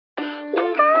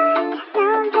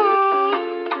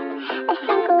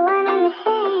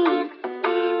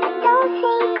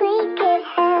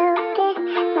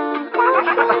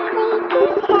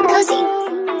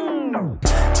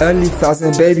Early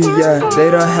thousand, baby, yeah. They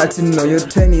don't have to know you're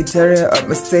 20, tearing up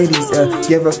Mercedes, yeah.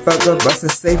 Give a fuck about some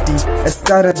safety.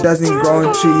 Escada doesn't grow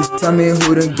on trees. Tell me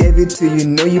who done gave it to you.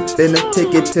 Know you finna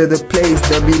take it to the place.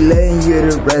 They'll be laying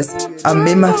you to rest. I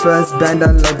made my first band,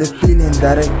 I love the feeling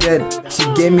that I get. She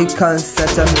gave me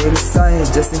consent, I made a sign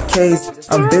just in case.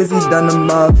 I'm busy down the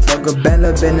motherfucker,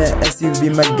 bandlab in an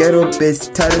SUV. My ghetto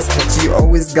bitch, tight as fuck, she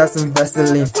always got some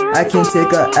Vaseline. I can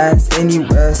take her ass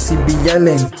anywhere, she be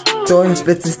yelling. Throwing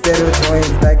fits instead of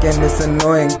throwing back, and it's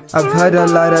annoying. I've heard a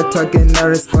lot of talking, I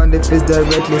respond if it's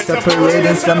directly. Separated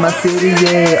inside my city,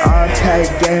 yeah. All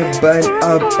pack gang button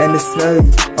up and it's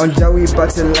smelly. On Joey,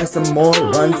 about to land some more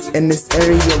runs in this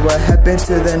area. What happened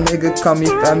to the nigga? Call me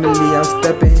family, I'm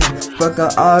stepping him.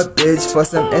 Fucking all bitch for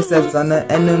some insects on the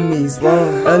enemies.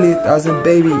 Whoa, early thousand,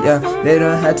 baby, yeah. They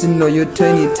don't have to know you're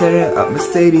 20, tearing up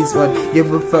Mercedes. What?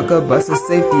 Give a fuck about some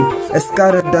safety.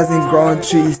 Escada doesn't grow on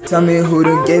trees. Tell me who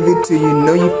done gave it to you.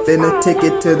 Know you finna take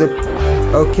it to the.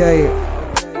 Okay,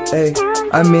 hey.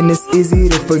 I mean it's easy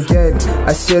to forget.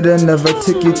 I should've never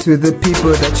took you to the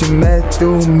people that you met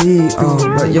through me.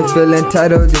 But you feel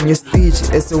entitled in your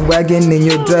speech. It's a wagon in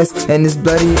your dress and it's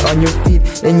bloody on your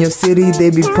feet. In your city they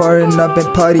be pouring up and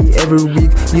party every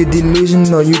week. You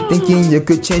delusional, you thinking you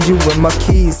could change it with my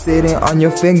keys sitting on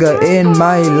your finger in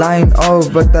my line. Oh,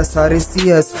 but that's how they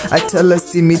see us. I tell her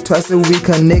see me twice a week.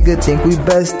 A nigga think we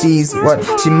besties. What?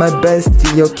 She my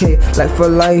bestie, okay? Like for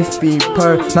life, be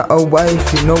per, not a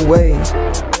wifey, no way.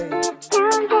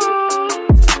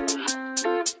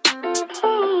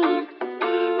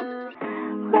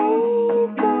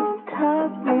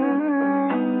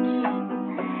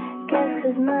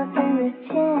 Cause nothing has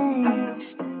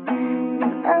changed, and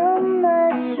I'm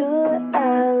not sure I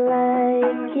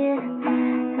like it,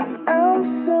 and